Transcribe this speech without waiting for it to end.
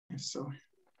so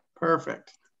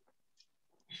perfect.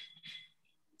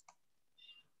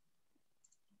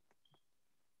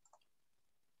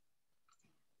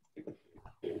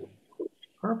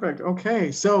 Perfect.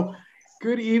 Okay, so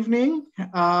good evening,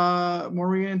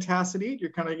 Maria and Tacity. You're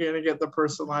kind of going to get the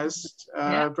personalized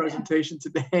presentation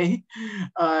today.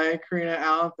 Karina,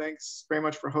 Alan, thanks very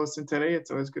much for hosting today.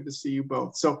 It's always good to see you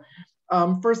both. So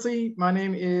firstly, my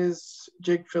name is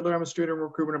Jake Fiddler. I'm a student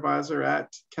recruitment advisor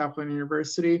at Capilano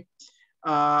University.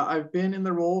 I've been in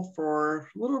the role for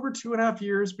a little over 2.5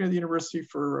 years, been at the university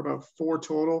for about 4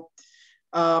 total.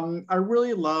 I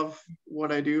really love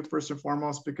what I do, first and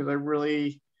foremost, because I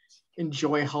really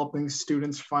enjoy helping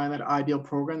students find that ideal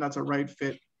program that's a right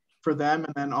fit for them,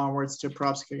 and then onwards to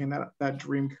perhaps getting that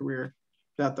dream career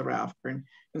that they're after.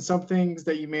 And something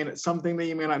that you may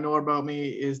not know about me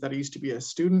is that I used to be a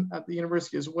student at the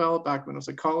university as well, back when I was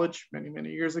at college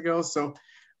many years ago. So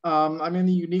I'm in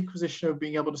the unique position of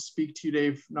being able to speak to you,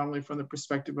 Dave, not only from the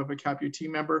perspective of a CapU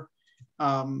team member,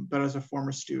 but as a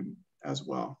former student as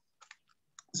well.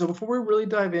 So before we really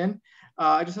dive in,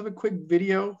 I just have a quick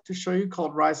video to show you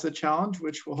called Rise to the Challenge,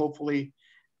 which will hopefully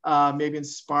maybe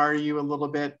inspire you a little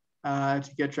bit to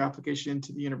get your application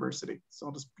into the university. So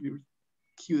I'll just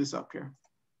cue this up here.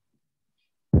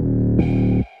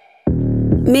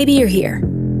 Maybe you're here,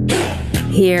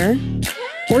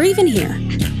 or even here,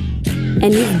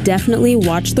 and you've definitely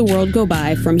watched the world go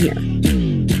by from here.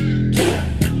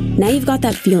 Now you've got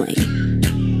that feeling,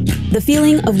 the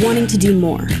feeling of wanting to do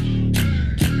more,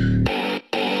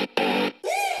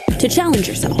 to challenge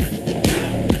yourself.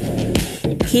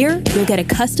 Here, you'll get a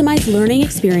customized learning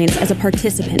experience as a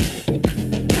participant,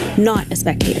 not a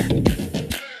spectator.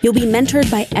 You'll be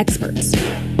mentored by experts.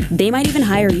 They might even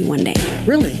hire you one day.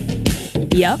 Really?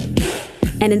 Yep.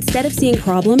 And instead of seeing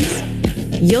problems,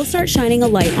 you'll start shining a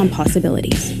light on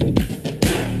possibilities.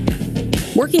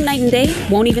 Working night and day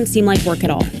won't even seem like work at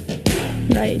all.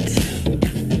 Right.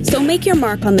 So make your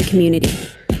mark on the community,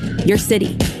 your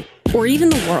city, or even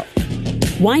the world.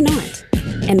 Why not?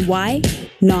 And why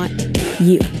not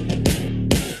you?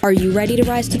 Are you ready to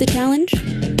rise to the challenge?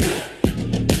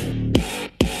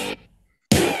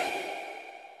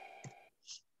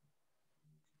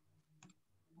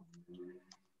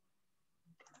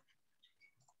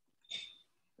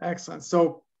 Excellent.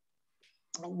 So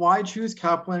why choose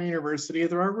Capilano University?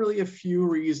 There are really a few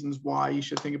reasons why you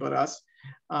should think about us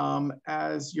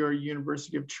as your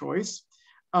university of choice.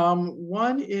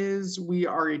 One is we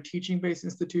are a teaching-based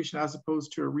institution as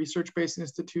opposed to a research-based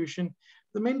institution.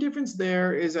 The main difference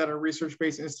there is that a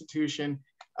research-based institution,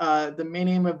 the main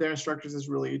aim of their instructors is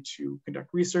really to conduct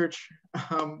research,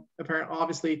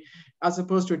 obviously, as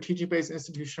opposed to a teaching-based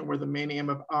institution where the main aim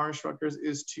of our instructors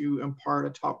is to impart a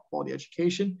top quality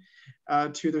education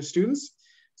to their students.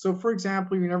 So for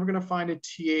example, you're never gonna find a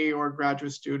TA or a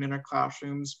graduate student in our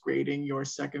classrooms grading your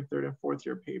 2nd, 3rd, and 4th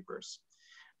year papers.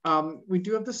 We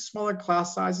do have the smaller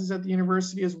class sizes at the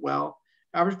university as well.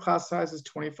 Average class size is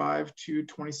 25 to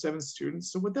 27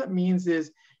 students. So what that means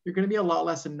is you're going to be a lot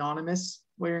less anonymous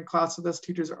when you're in class with us.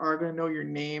 Teachers are going to know your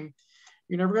name.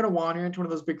 You're never going to wander into one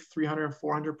of those big 300 and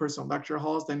 400 person lecture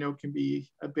halls that I know can be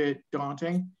a bit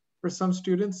daunting for some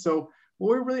students. So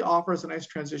what we really offer is a nice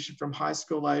transition from high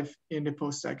school life into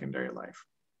post-secondary life.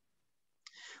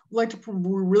 We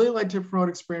really like to promote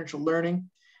experiential learning.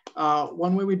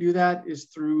 One way we do that is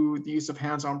through the use of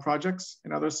hands-on projects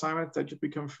and other assignments that you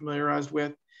become familiarized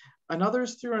with. Another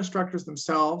is through our instructors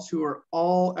themselves, who are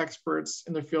all experts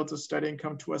in their fields of study and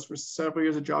come to us for several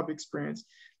years of job experience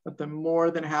that they're more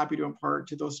than happy to impart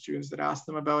to those students that ask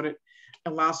them about it.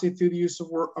 And lastly, through the use of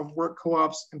work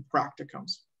co-ops and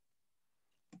practicums.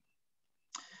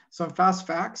 Some fast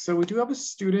facts. So we do have a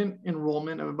student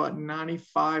enrollment of about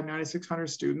 9,600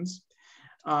 students.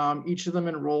 Each of them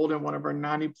enrolled in one of our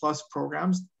 90+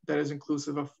 programs that is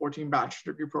inclusive of 14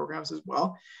 bachelor degree programs as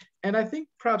well. And I think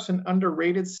perhaps an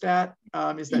underrated stat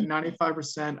is that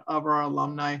 95% of our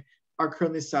alumni are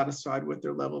currently satisfied with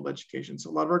their level of education.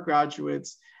 So a lot of our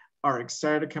graduates are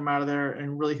excited to come out of there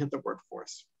and really hit the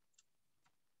workforce.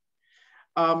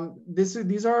 This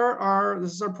is our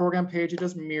program page. It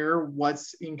does mirror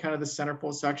what's in kind of the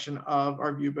centerfold section of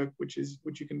our view book, which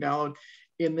you can download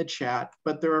in the chat.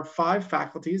 But there are 5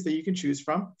 faculties that you can choose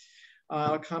from.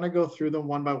 I'll kind of go through them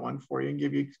one by one for you and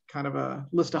give you kind of a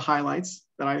list of highlights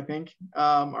that I think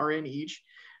are in each.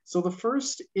 So the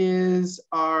first is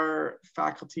our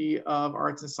Faculty of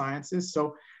Arts and Sciences.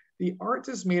 So the arts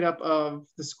is made up of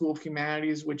the School of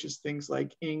Humanities, which is things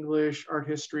like English, art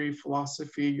history,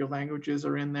 philosophy, your languages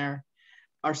are in there.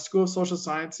 Our School of Social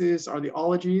Sciences are the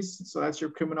ologies. So that's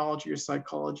your criminology, your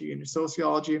psychology, and your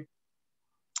sociology.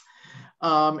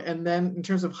 And then in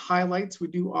terms of highlights, we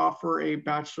do offer a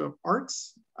Bachelor of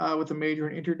Arts with a major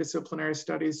in interdisciplinary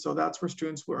studies. So that's where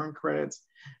students will earn credits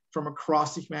from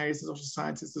across the humanities and social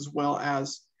sciences, as well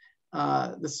as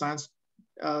the science,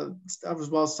 as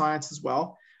well as science as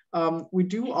well. We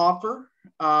do offer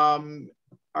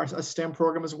a STEM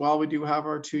program as well. We do have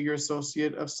our 2-year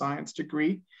Associate of Science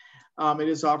degree. It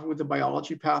is offered with the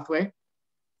biology pathway.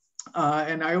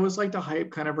 And I always like to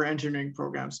hype kind of our engineering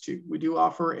programs too. We do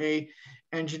offer a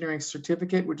engineering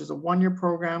certificate, which is a 1-year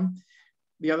program.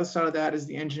 The other side of that is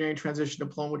the engineering transition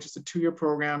diploma, which is a 2-year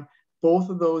program. Both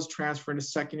of those transfer into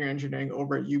second-year engineering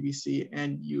over at UBC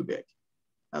and UVic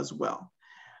as well.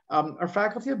 Our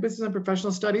Faculty of Business and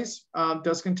Professional Studies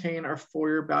does contain our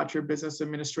 4-year Bachelor of Business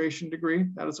Administration degree.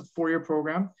 That is a 4-year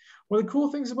program. One of the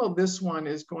cool things about this one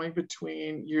is going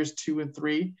between years 2 and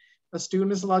 3, a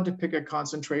student is allowed to pick a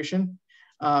concentration,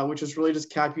 which is really just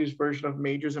CapU's version of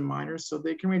majors and minors. So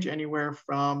they can range anywhere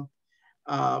from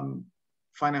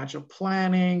financial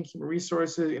planning, human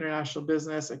resources, international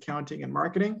business, accounting, and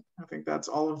marketing. I think that's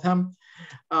all of them.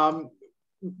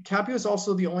 CapU is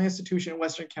also the only institution in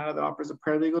Western Canada that offers a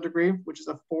paralegal degree, which is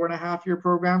a 4.5-year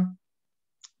program.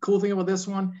 Cool thing about this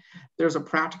one, there's a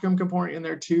practicum component in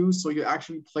there too. So you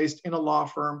actually be placed in a law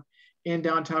firm in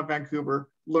downtown Vancouver,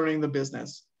 learning the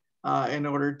business in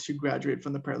order to graduate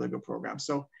from the paralegal program.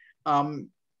 So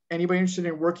anybody interested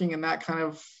in working in that kind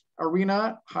of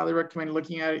arena, highly recommend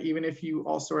looking at it, even if you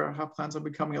also have plans on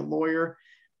becoming a lawyer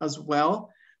as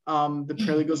well. The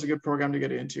paralegal is a good program to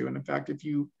get into. And in fact, if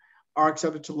you are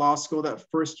accepted to law school, that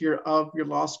first year of your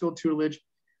law school tutelage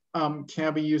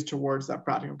can be used towards that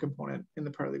practicum component in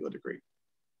the paralegal degree.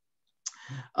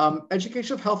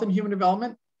 Education of Health and Human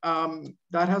Development,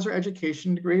 that has our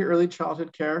education degree, early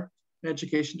childhood care and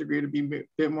education degree to be a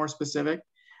bit more specific.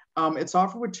 It's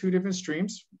offered with 2 different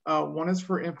streams. One is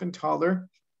for infant toddler,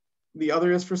 the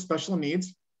other is for special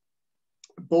needs,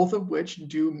 both of which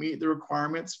do meet the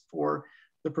requirements for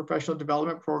the professional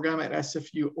development program at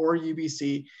SFU or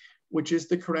UBC, which is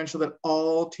the credential that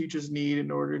all teachers need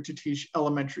in order to teach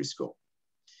elementary school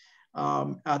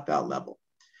at that level.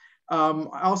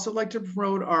 I also like to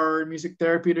promote our music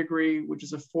therapy degree, which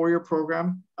is a 4-year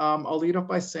program. I'll lead off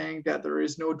by saying that there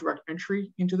is no direct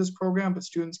entry into this program, but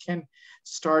students can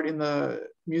start in the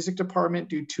music department,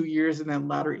 do 2 years, and then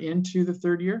ladder into the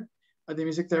 3rd year of the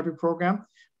music therapy program.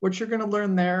 What you're going to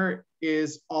learn there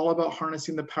is all about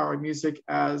harnessing the power of music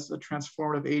as a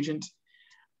transformative agent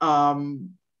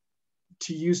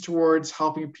to use towards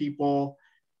helping people,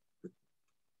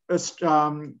 you're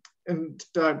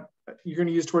going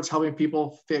to use towards helping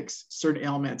people fix certain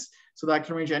ailments. So that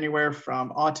can range anywhere from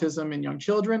autism in young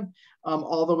children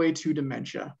all the way to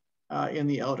dementia in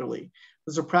the elderly.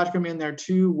 There's a practicum in there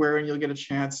too, wherein you'll get a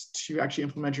chance to actually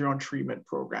implement your own treatment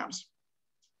programs.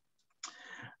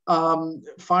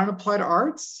 Fine applied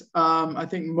arts. I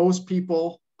think most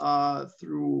people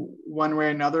through one way or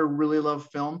another really love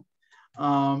film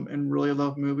and really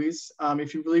love movies.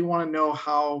 If you really want to know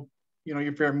how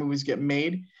your favorite movies get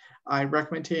made, I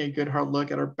recommend taking a good hard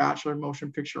look at our Bachelor of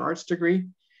Motion Picture Arts degree,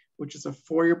 which is a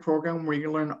 4-year program where you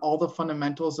can learn all the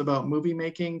fundamentals about movie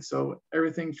making. So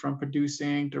everything from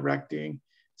producing, directing,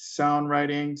 sound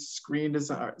writing, screen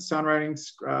design, screen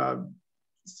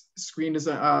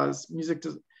design,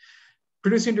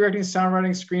 producing, directing, sound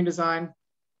writing, screen design.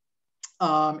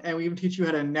 And we even teach you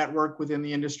how to network within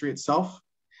the industry itself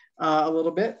a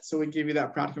little bit. So we give you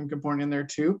that practicum component in there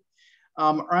too.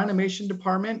 Our animation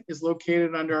department is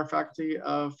located under our Faculty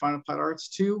of Fine Applied Arts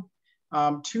too.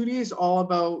 2D is all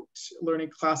about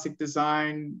learning classic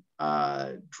design,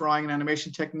 drawing and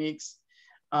animation techniques.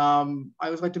 I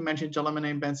always like to mention a gentleman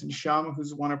named Benson Shum,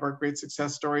 who's one of our great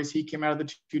success stories. He came out of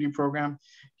the 2D program.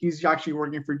 He's actually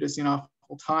working for Disney now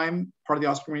full time, part of the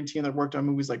Oscar winning team that worked on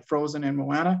movies like Frozen and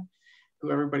Moana,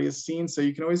 who everybody has seen. So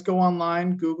you can always go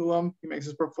online, Google him. He makes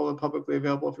his portfolio publicly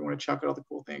available if you want to check out all the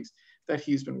cool things that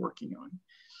he's been working on.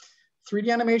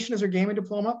 3D animation is our gaming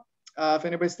diploma. If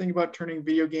anybody's thinking about turning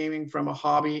video gaming from a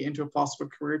hobby into a possible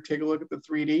career, take a look at the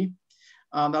 3D.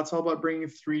 That's all about bringing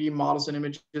 3D models and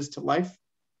images to life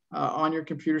on your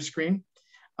computer screen.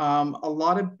 A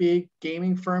lot of big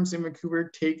gaming firms in Vancouver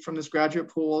take from this graduate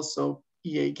pool. So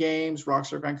EA Games,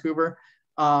 Rockstar Vancouver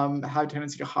have a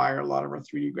tendency to hire a lot of our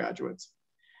 3D graduates.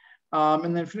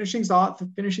 And then finishing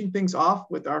things off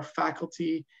with our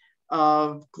Faculty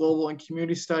of Global and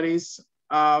Community Studies.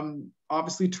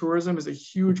 Obviously, tourism is a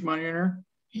huge money earner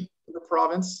for the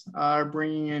province,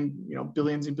 bringing in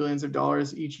billions and billions of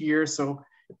dollars each year. So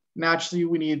naturally,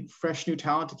 we need fresh new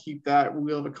talent to keep that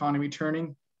wheel of economy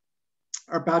turning.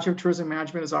 Our Bachelor of Tourism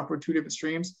Management is offered 2 different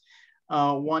streams.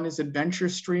 One is adventure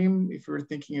stream, if you're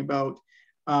thinking about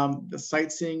the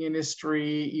sightseeing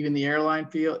industry, even the airline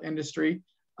field industry.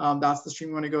 That's the stream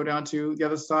you want to go down to. The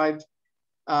other side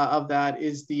of that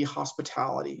is the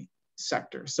hospitality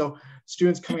sector. So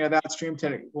students coming out of that stream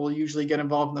will usually get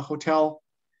involved in the hotel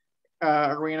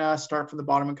arena, start from the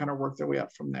bottom and kind of work their way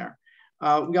up from there.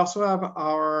 We also have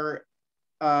our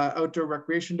outdoor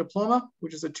recreation diploma,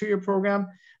 which is a 2-year program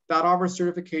that offers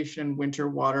certification in winter,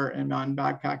 water, and mountain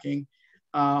backpacking.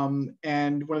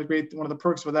 And one of the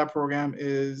perks of that program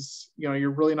is,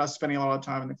 you're really not spending a lot of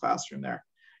time in the classroom there.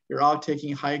 You're out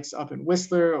taking hikes up in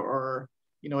Whistler, or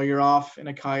you're off in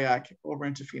a kayak over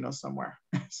in Tofino somewhere.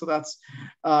 So that's,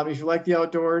 if you like the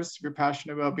outdoors, if you're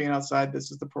passionate about being outside,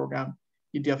 this is the program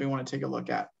you definitely want to take a look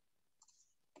at.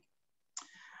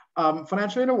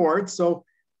 Financial aid awards. So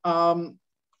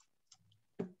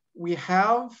we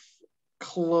have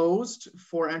closed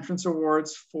for entrance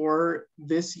awards for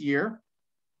this year,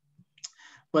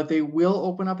 but they will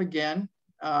open up again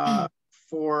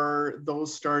for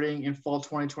those starting in fall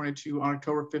 2022 on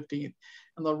October 15th,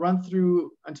 and they'll run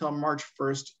through until March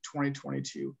 1st,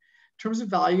 2022. In terms of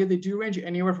value, they do range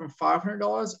anywhere from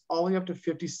 $500 all the way up to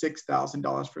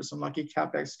 $56,000 for some lucky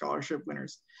CapEx scholarship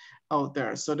winners out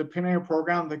there. So depending on your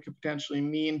program, that could potentially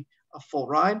mean a full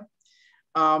ride.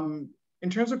 In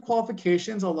terms of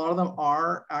qualifications, a lot of them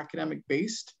are academic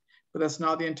based, but that's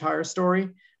not the entire story.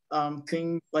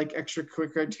 Things like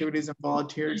extracurricular activities and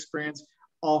volunteer experience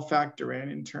all factor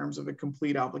in terms of the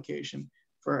complete application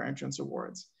for our entrance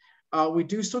awards. We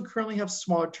do still currently have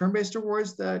smaller term-based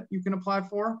awards that you can apply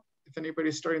for. If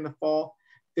anybody's starting the fall,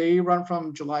 they run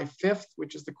from July 5th,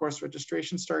 which is the course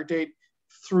registration start date,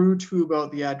 through to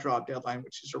about the ad drop deadline,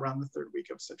 which is around the 3rd week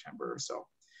of September or so.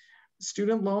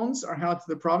 Student loans are held to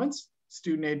the province,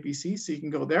 Student Aid BC, so you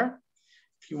can go there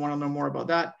if you want to know more about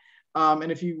that.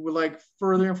 And if you would like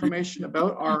further information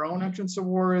about our own entrance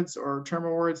awards or term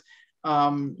awards,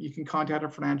 you can contact our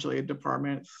financial aid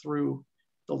department through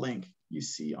the link you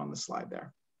see on the slide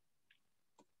there.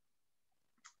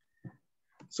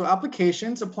 So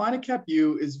applications, applying to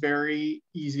CapU is very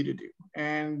easy to do.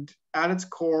 And at its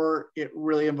core, it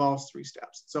really involves 3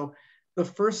 steps. So the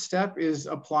first step is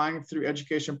applying through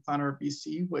Education Planner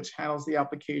BC, which handles the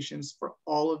applications for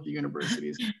all of the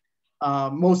universities,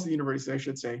 most of the universities, I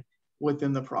should say,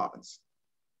 within the province.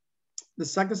 The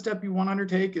second step you want to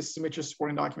undertake is submit your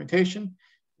supporting documentation,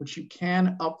 which you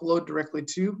can upload directly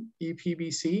to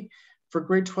EPBC. For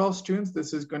grade 12 students,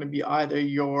 this is going to be either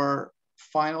your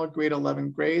final grade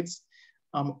 11 grades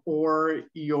or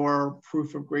your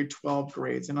proof of grade 12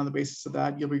 grades. And on the basis of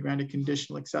that, you'll be granted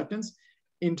conditional acceptance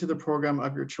into the program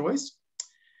of your choice.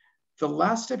 The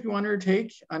last step you want to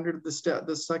undertake under within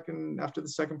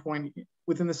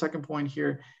the second point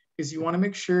here is you want to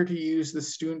make sure to use the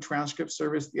student transcript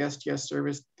service, the STS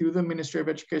service, through the Ministry of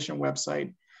Education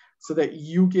website, so that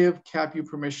you give CapU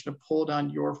permission to pull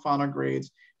down your final grades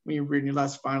when you've written your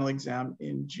last final exam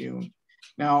in June.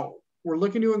 Now, we're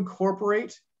looking to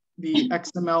incorporate the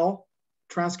XML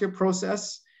transcript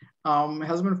process. It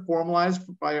hasn't been formalized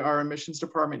by our admissions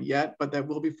department yet, but that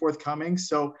will be forthcoming.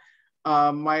 So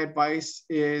my advice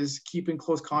is keep in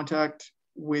close contact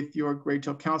with your grade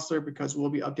 12 counselor, because we'll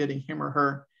be updating him or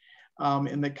her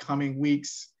in the coming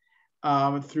weeks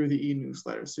through the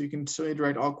e-newsletter. So you can certainly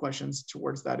direct all questions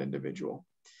towards that individual.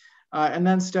 And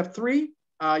then step 3,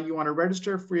 you want to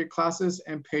register for your classes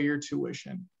and pay your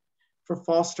tuition. For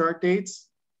fall start dates,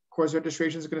 course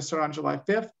registration is going to start on July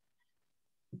 5th.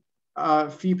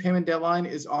 Fee payment deadline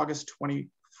is August 24th.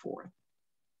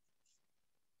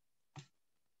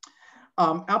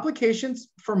 Applications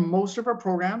for most of our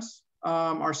programs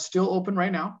are still open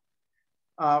right now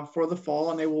for the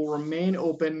fall, and they will remain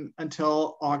open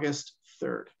until August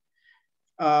 3rd.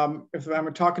 If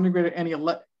I'm talking to any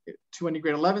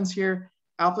grade 11s here,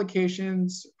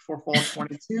 applications for fall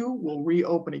 22 will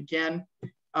reopen again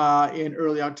in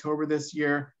early October this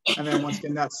year. And then once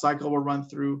again, that cycle will run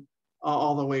through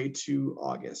all the way to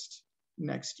August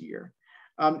next year.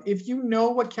 If you know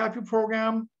what CapU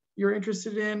program you're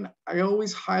interested in, I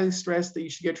always highly stress that you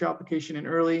should get your application in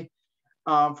early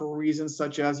for reasons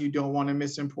such as you don't want to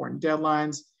miss important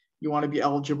deadlines, you want to be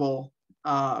eligible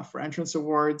for entrance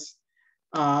awards,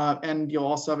 and you'll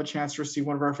also have a chance to receive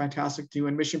one of our fantastic new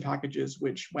admission packages,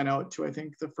 which went out to, I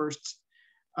think, the first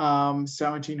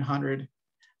 1,700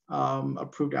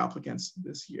 approved applicants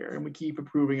this year, and we keep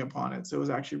improving upon it. So it was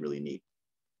actually really neat.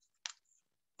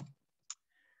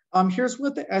 Here's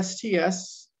what the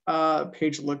STS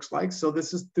page looks like. So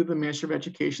this is through the Ministry of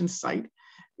Education site.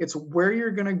 It's where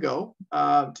you're going to go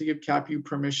to give CapU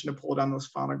permission to pull down those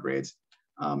final grades,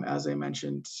 as I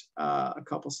mentioned a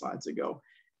couple slides ago.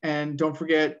 And don't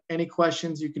forget, any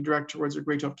questions you can direct towards a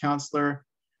grade 12 counselor.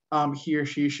 He or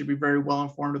she should be very well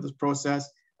informed of this process,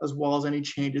 as well as any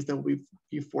changes that will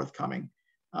be forthcoming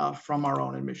from our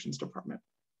own admissions department.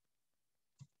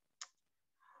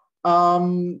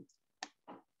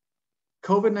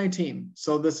 COVID-19.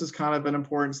 So this is kind of an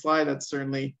important slide. That's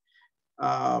certainly,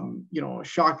 a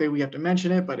shock that we have to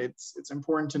mention it, but it's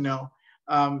important to know.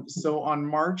 So on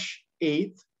March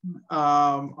 8th,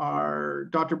 our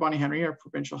Dr. Bonnie Henry, our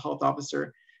provincial health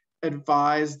officer,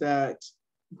 advised that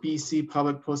BC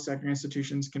public post-secondary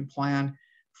institutions can plan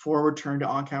for return to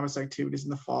on-campus activities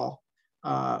in the fall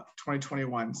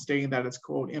 2021, stating that it's,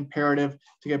 quote, imperative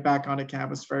to get back onto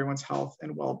campus for everyone's health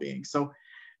and well-being. So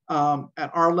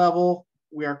at our level,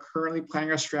 we are currently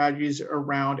planning our strategies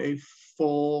around a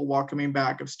full welcoming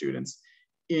back of students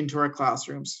into our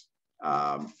classrooms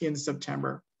in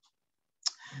September.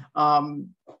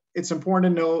 It's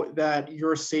important to note that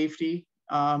your safety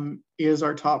is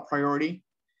our top priority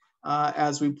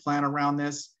as we plan around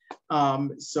this.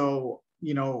 So,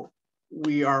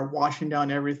 we are washing down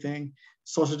everything.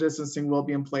 Social distancing will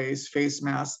be in place, face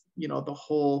masks, the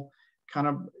whole kind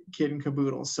of kit and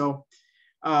caboodle. So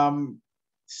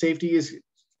safety is,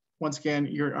 once again,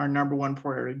 our number one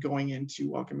priority going into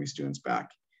welcoming students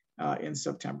back in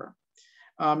September.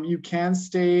 You can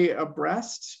stay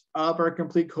abreast of our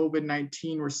complete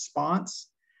COVID-19 response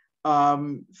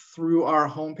through our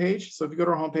homepage. So if you go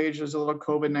to our homepage, there's a little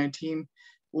COVID-19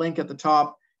 link at the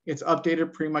top. It's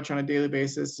updated pretty much on a daily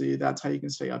basis. So that's how you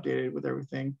can stay updated with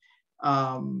everything,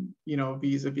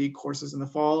 vis-a-vis courses in the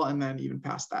fall and then even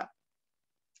past that.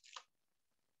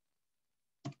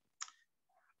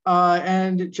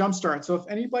 And Jumpstart. So if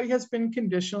anybody has been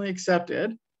conditionally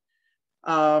accepted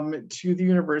to the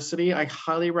university, I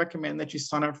highly recommend that you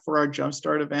sign up for our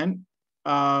Jumpstart event,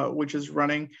 which is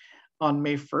running on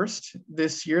May 1st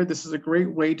this year. This is a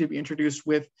great way to be introduced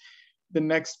with the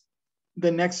next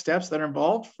steps that are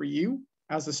involved for you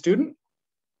as a student.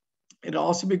 It'll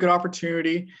also be a good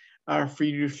opportunity for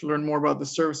you to learn more about the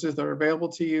services that are available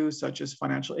to you, such as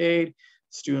financial aid,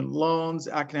 student loans,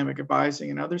 academic advising,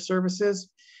 and other services.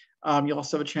 You'll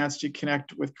also have a chance to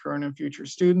connect with current and future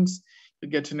students.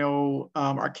 You'll get to know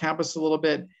our campus a little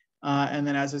bit. And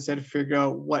then, as I said, figure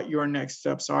out what your next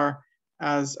steps are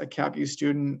as a CapU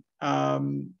student.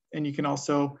 And you can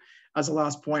also, as a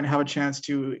last point, have a chance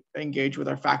to engage with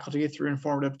our faculty through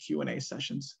informative Q&A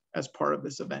sessions as part of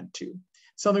this event too.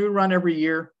 Something we run every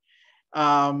year.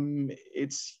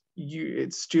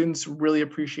 Students really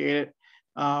appreciate it.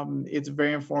 It's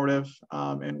very informative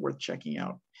and worth checking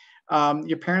out.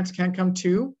 Your parents can come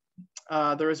too.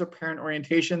 There is a parent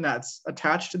orientation that's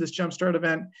attached to this Jumpstart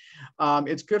event.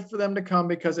 It's good for them to come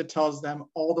because it tells them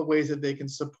all the ways that they can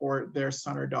support their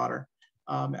son or daughter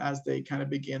as they kind of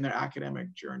begin their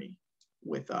academic journey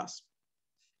with us.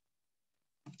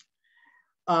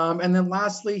 And then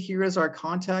lastly, here is our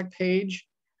contact page.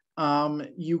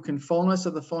 You can phone us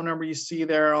at the phone number you see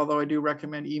there, although I do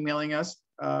recommend emailing us,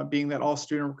 being that all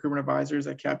student recruitment advisors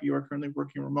at CapU are currently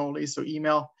working remotely. So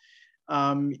email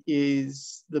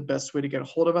is the best way to get a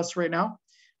hold of us right now.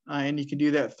 And you can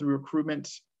do that through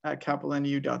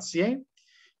recruitment@capilanu.ca.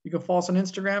 You can follow us on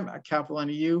Instagram at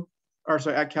capilanu,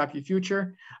 at CapU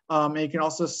Future. And you can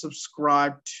also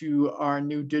subscribe to our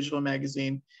new digital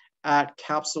magazine at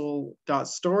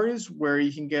capsule.stories, where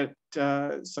you can get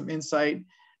some insight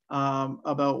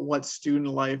about what student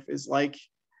life is like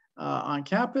on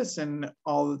campus and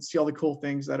see all the cool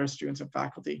things that our students and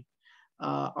faculty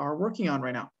are working on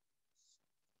right now.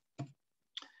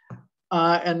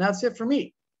 And that's it for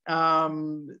me. So I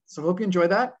hope you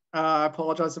enjoyed that. I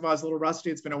apologize if I was a little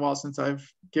rusty. It's been a while since I've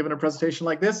given a presentation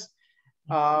like this.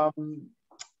 But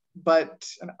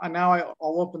now I'll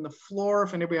open the floor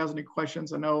if anybody has any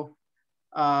questions. I know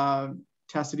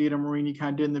Tassadita and Maureen, you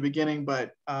kind of did in the beginning,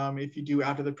 but if you do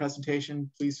after the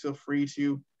presentation, please feel free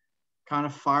to kind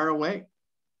of fire away.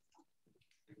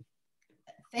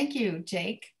 Thank you,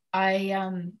 Jake.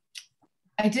 I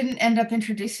didn't end up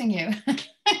introducing you.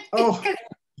 Oh,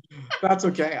 that's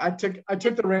okay. I took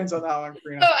the reins on that one,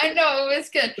 Karina. Oh, I know, it was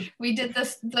good. We did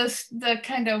the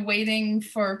kind of waiting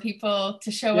for people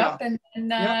to show up, and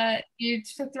you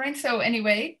took the reins. So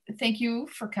anyway, thank you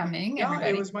for coming. Yeah,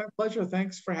 everybody. It was my pleasure.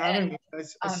 Thanks for having me.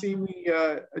 I see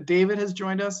David has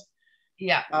joined us.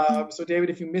 Yeah. So David,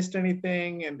 if you missed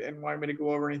anything and wanted me to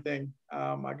go over anything,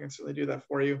 I can certainly do that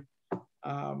for you.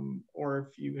 Or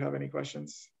if you have any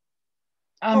questions.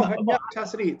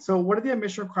 Tassadita. So what are the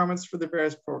admission requirements for the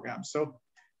various programs? So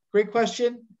great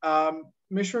question.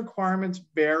 Admission requirements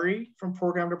vary from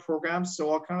program to program.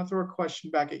 So I'll kind of throw a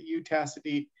question back at you,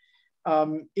 Tassadita.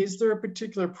 Is there a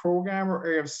particular program or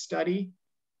area of study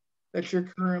that you're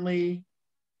currently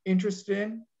interested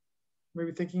in,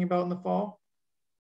 maybe thinking about in the fall?